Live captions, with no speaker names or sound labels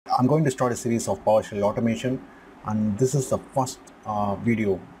I'm going to start a series of PowerShell automation, and this is the first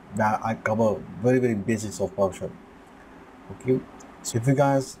video where I cover very basics of PowerShell. Okay, so if you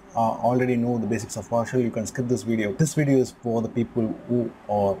guys already know the basics of PowerShell, you can skip this video. This video is for the people who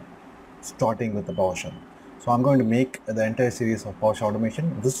are starting with the PowerShell. So I'm going to make the entire series of PowerShell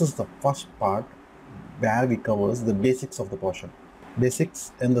automation. This is the first part where we covers the basics of the PowerShell.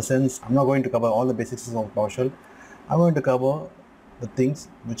 Basics in the sense, I'm not going to cover all the basics of PowerShell. I'm going to cover the things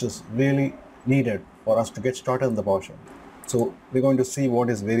which is really needed for us to get started in the PowerShell. So we're going to see what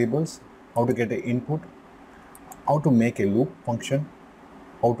is variables, how to get an input, how to make a loop function,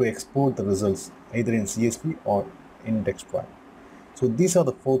 how to export the results either in CSV or in text file. So these are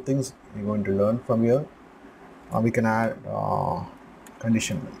the 4 things we're going to learn from here. We can add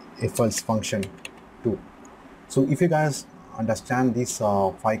condition if else function too. So if you guys understand these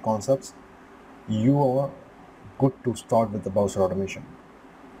 5 concepts, you are good to start with the PowerShell automation.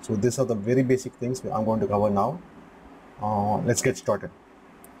 So these are the very basic things I'm going to cover now. Let's get started.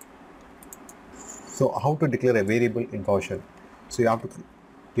 So how to declare a variable in PowerShell? So you have to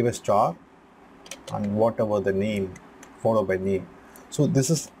give a star and whatever the name followed by name. So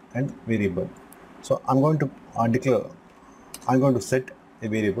this is a variable. So I'm going to I'm going to set a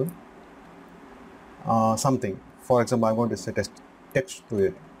variable something. For example, I'm going to set a text to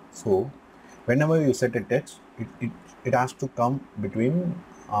it. So whenever you set a text, it has to come between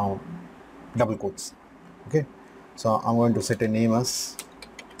double quotes. Okay, so I'm going to set a name as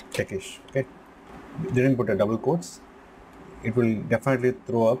techish. Okay, didn't put a double quotes, it will definitely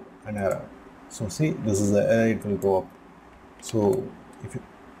throw up an error. So see, this is the error it will throw up. So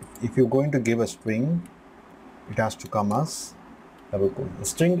if you're going to give a string, it has to come as double quote. A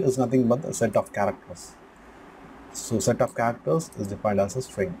string is nothing but a set of characters. So set of characters is defined as a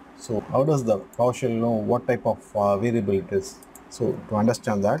string. So how does the PowerShell know what type of variable it is? So to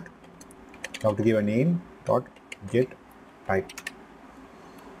understand that, you have to give a name dot get type.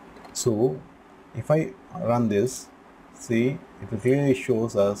 So if I run this, see, it clearly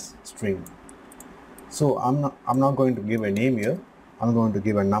shows as string. So I'm not going to give a name here, I'm going to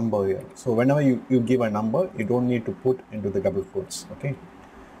give a number here. So whenever you give a number, you don't need to put into the double quotes. Okay,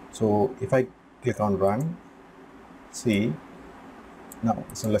 so if I click on run, see now,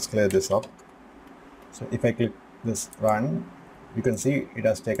 so let's clear this up. So if I click this run, you can see it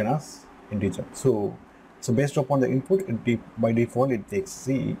has taken as integer. So based upon the input, by default it takes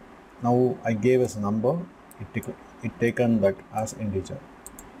C. Now I gave as a number, it taken that as integer.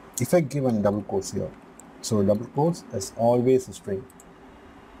 If I give a double quotes here, so double quotes is always a string.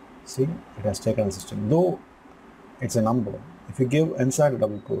 See, it has taken as a string, though it's a number. If you give inside the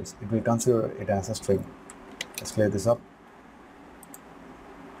double quotes, it will consider it as a string. Let's clear this up.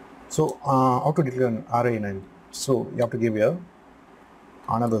 So how to declare an array name? So you have to give here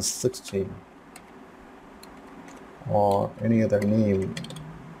another 16 or any other name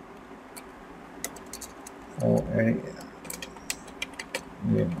or any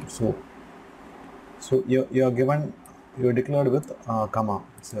name. So you're declared with comma.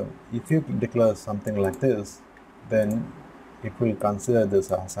 So if you declare something like this, then it will consider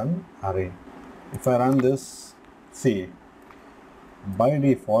this as an array. If I run this, see, by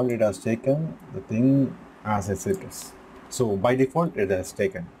default it has taken the thing as it is. So by default it has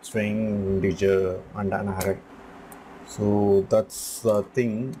taken string, integer and an array. So that's the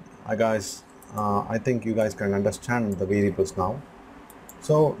thing, guys. I think you guys can understand the variables now.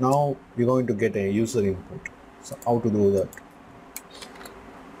 So now we're going to get a user input. So how to do that?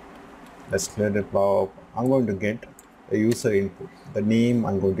 Let's clear it up. I'm going to get a user input. The name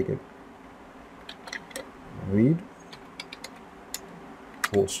I'm going to get read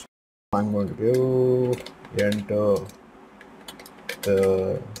post. I'm going to give enter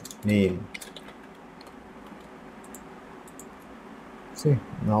the name. See,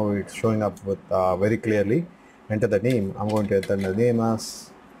 now it's showing up with very clearly. Enter the name. I'm going to enter the name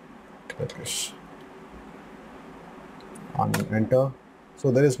as Turkish and enter.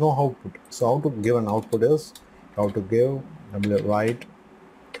 So there is no output. So how to give an output is how to give write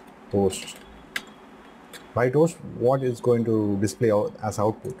post. Write post, what is going to display out as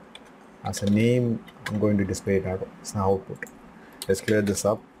output? As a name, I'm going to display it as an output. Let's clear this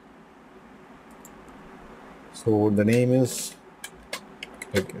up. So the name is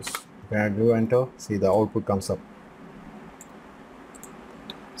Turkish. When I do enter, see the output comes up.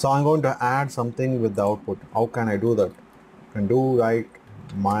 So I'm going to add something with the output. How can I do that? I can do like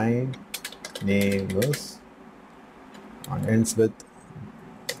my name is and ends with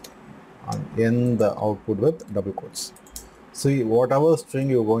and end the output with double quotes. See, whatever string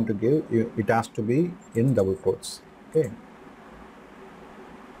you're going to give, it has to be in double quotes. Okay.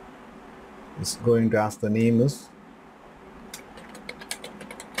 It's going to ask the name is,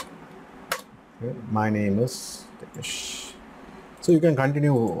 okay, my name is Dinesh. So you can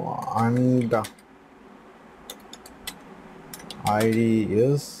continue, and ID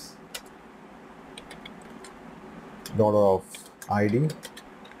is dollar of ID. You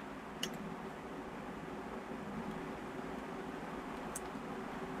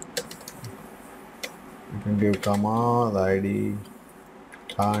can give comma, the ID,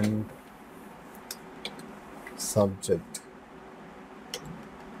 and subject.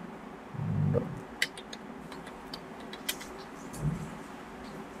 And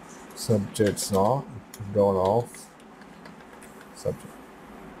subjects are dollar of subject.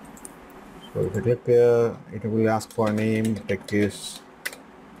 So if you click here, it will ask for a name, click here,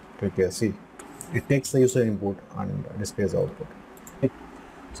 see. It takes the user input and displays output.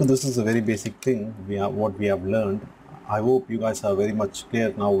 So this is a very basic thing what we have learned. I hope you guys are very much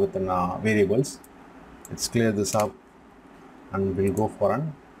clear now with the variables. Let's clear this up and we'll go for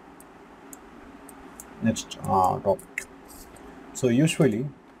an next topic. So usually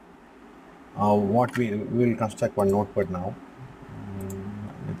what we will construct one notepad now.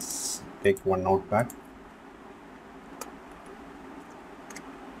 Let's take one notepad.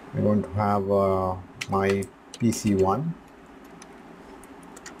 We're going to have my PC1,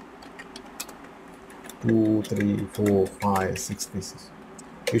 2, 3, 4, 5, 6 pieces.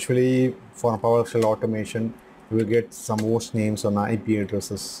 Usually for a PowerShell automation, you will get some host names on IP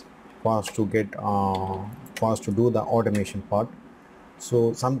addresses for us to get for us to do the automation part.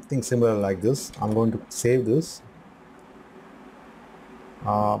 So something similar like this. I'm going to save this.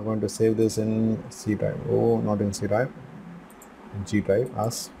 I'm going to save this in C drive. Oh, not in C drive. In G drive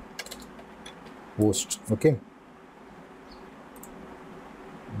as host. Okay.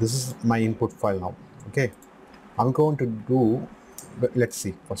 This is my input file now. Okay. I'm going to do. Let's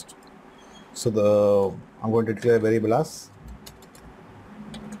see first. So I'm going to declare a variable as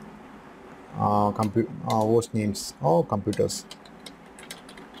host names or computers.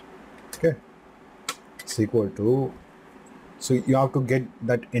 Okay. It's equal to. So you have to get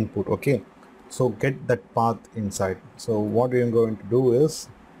that input. Okay. So get that path inside. So what we are going to do is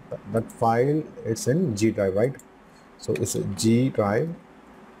that file. It's in G drive, right? So it's a G drive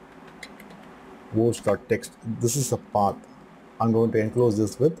host.txt. This is a path. I'm going to enclose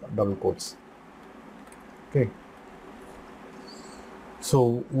this with double quotes. Okay.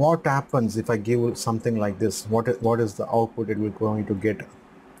 So what happens if I give something like this? What is the output it will going to get?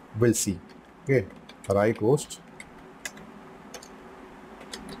 We'll see. Okay. Write host.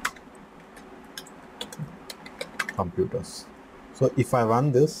 Computers. So if I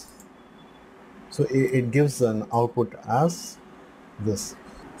run this, so it gives an output as this.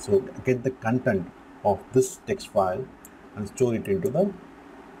 So get the content of this text file and store it into the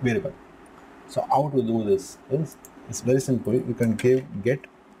variable. So how to do this is, it's very simple. You can get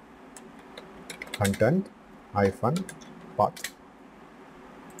content hyphen path.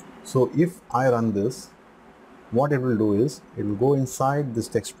 So if I run this, what it will do is it will go inside this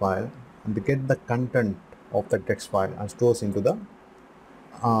text file and get the content of the text file and stores into the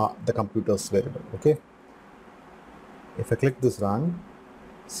computers variable. Okay. If I click this run,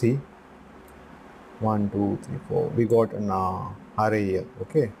 see 1, 2, 3, 4. We got an array here.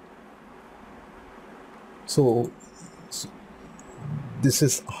 Okay. So this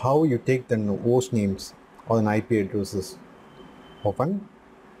is how you take the host names or an IP addresses of an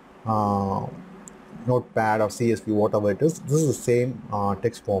notepad or CSV, whatever it is. This is the same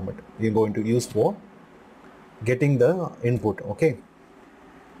text format you're going to use for getting the input. Okay.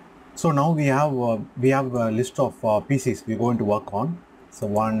 So now we have a list of PCs we're going to work on. So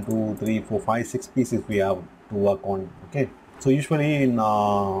 1, 2, 3, 4, 5, 6 pieces we have to work on. Okay. So usually in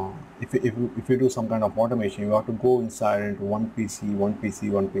if you do some kind of automation, you have to go inside into one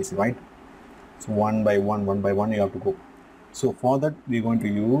PC, right? So one by one you have to go. So for that we're going to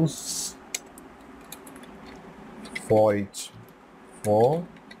use for each.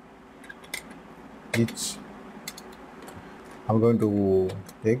 I'm going to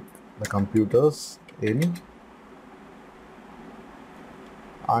take the computers in.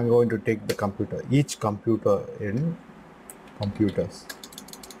 I'm going to take the each computer in computers.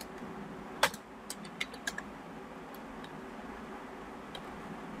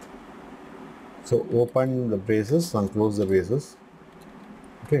 So open the braces and close the braces.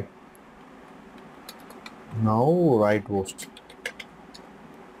 Okay. Now write host.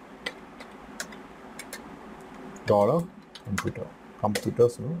 Dollar computer.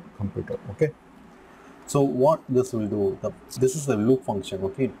 Computers, no computer. Okay. So what this will do, this is a loop function.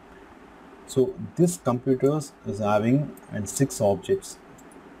 Okay. So this computers is having 6 objects.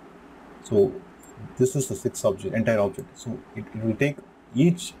 So this is the 6 object, entire object. So it will take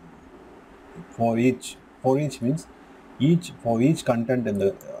each for each means for each content in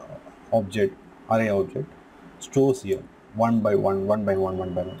the object, array object, stores here one by one.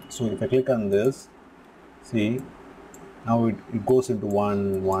 So if I click on this, see, now it goes into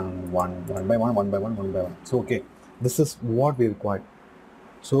one by one. So okay, this is what we require.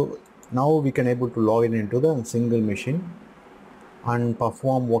 So now we can able to log in into the single machine and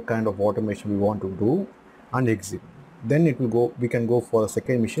perform what kind of automation we want to do and exit. Then it will go, we can go for a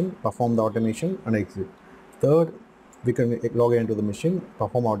second machine, perform the automation and exit. Third, we can log into the machine,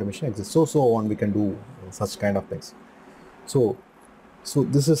 perform automation, exit. So on, we can do such kind of things. So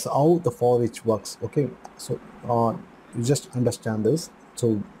this is how the for each works. Okay, so you just understand this.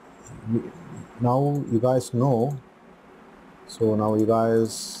 So now you guys know. So now you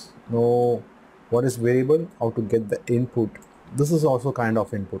guys know what is variable, how to get the input. This is also kind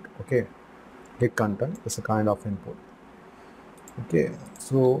of input. Okay, get content is a kind of input. Okay,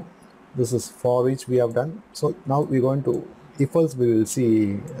 so this is for each we have done. So now we're going to, if else we will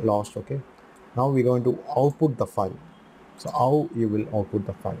see lost. Okay, now we're going to output the file. So how you will output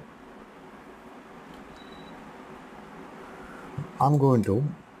the file? I'm going to,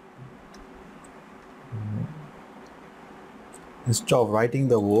 instead of writing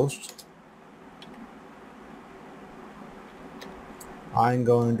the worst, I'm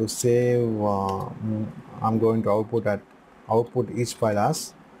going to save, I'm going to output each file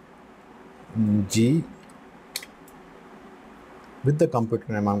as G with the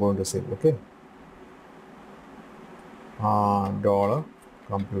computer name. I'm going to save. Okay, dollar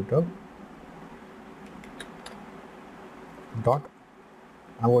computer dot,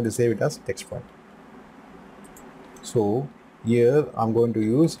 I'm going to save it as text file. So here I'm going to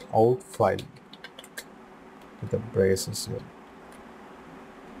use out file with the braces here.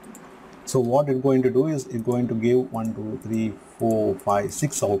 So what it's going to do is it's going to give 1 2 3 4 5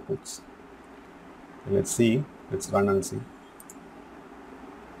 6 outputs. Let's see, let's run and see.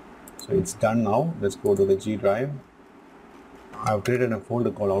 So it's done now. Let's go to the G drive. I've created a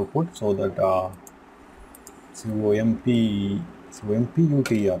folder called output, so that COMPUTR,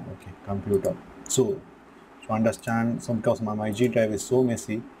 okay, computer. So to understand, so because my G drive is so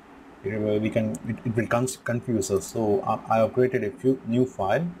messy, it will confuse us. So I have created a few new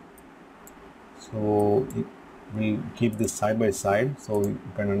file. So we'll keep this side by side so you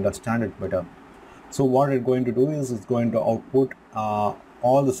can understand it better. So what it's going to do is it's going to output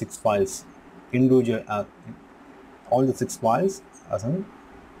all the 6 files individual, all the 6 files as an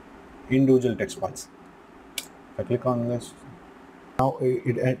individual text files. If I click on this, now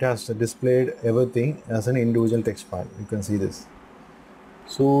it has displayed everything as an individual text file. You can see this.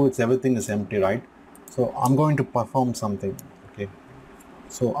 So everything is empty, right? So I'm going to perform something. Okay,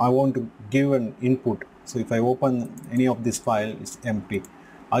 so I want to give an input. So if I open any of this file, it's empty.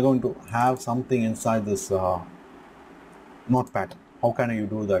 I'm going to have something inside this notepad. How can you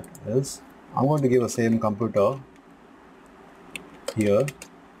do that? Is I'm going to give a same computer here.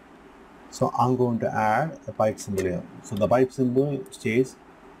 So I'm going to add a pipe symbol here. So the pipe symbol states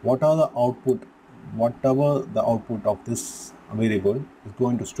whatever the output of this variable is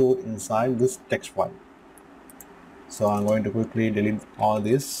going to store inside this text file. So I'm going to quickly delete all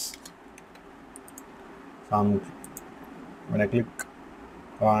this. When I click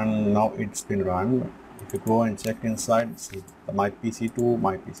run, now it's been run. If you go and check inside, see the my PC2,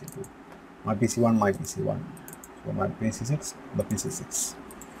 my PC2, my PC1, my PC1, so my PC6, the PC6.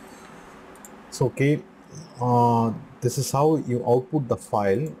 So okay, this is how you output the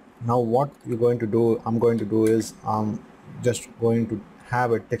file. Now what you're going to do, I'm going to do is I'm just going to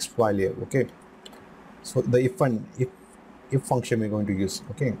have a text file here. Okay, so the if function we're going to use.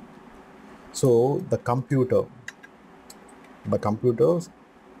 Okay, so the computer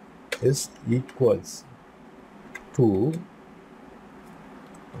is equals to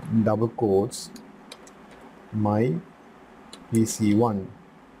double quotes my PC1.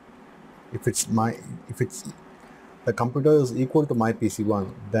 If the computer is equal to my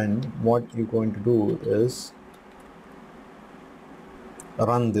PC1, then what you're going to do is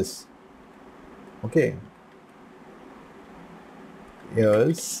run this. Okay,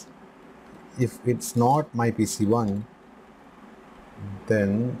 else if it's not my PC1,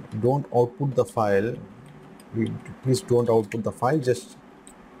 then don't output the file. Please don't output the file, just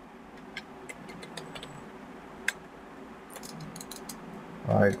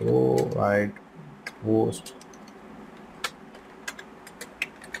write post.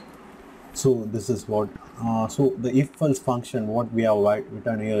 So this is what so the if else function, what we have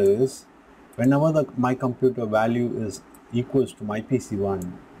written here is whenever my computer value is equals to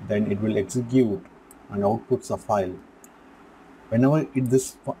myPC1, then it will execute and outputs a file. Whenever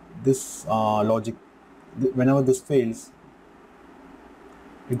this logic, whenever this fails,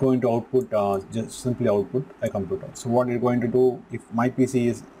 it's going to output just simply output a computer. So what you're going to do, if my PC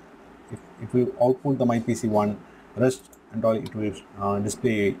is, if you output the myPC1, rest and all, it will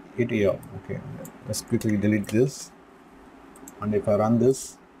display it here. Okay, let's quickly delete this, and if I run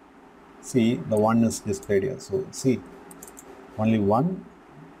this, see the 1 is displayed here. So see, only 1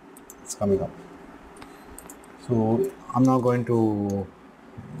 is coming up. So I'm now going to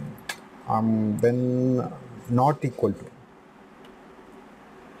then not equal to.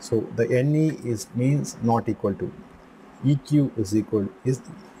 So the NE is means not equal to, EQ is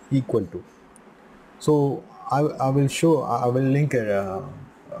equal to. So I will show, I will link a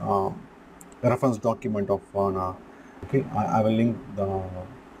reference document of one. Okay, I will link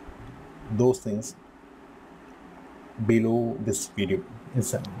those things below this video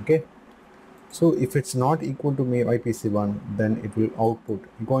inside. Okay, so if it's not equal to myPC1, then it will output.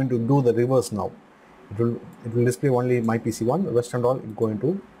 I'm going to do the reverse now. It will display only myPC1, rest and all it's going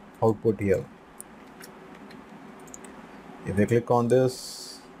to output here. If I click on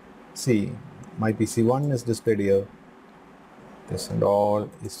this, see myPC1 is displayed here, this and all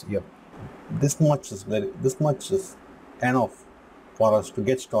is here. This much is enough for us to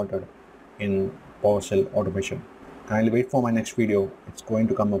get started in PowerShell automation. Kindly wait for my next video. It's going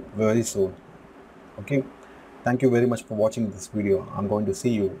to come up very soon. Okay, thank you very much for watching this video. I'm going to see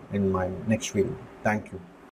you in my next video. Thank you.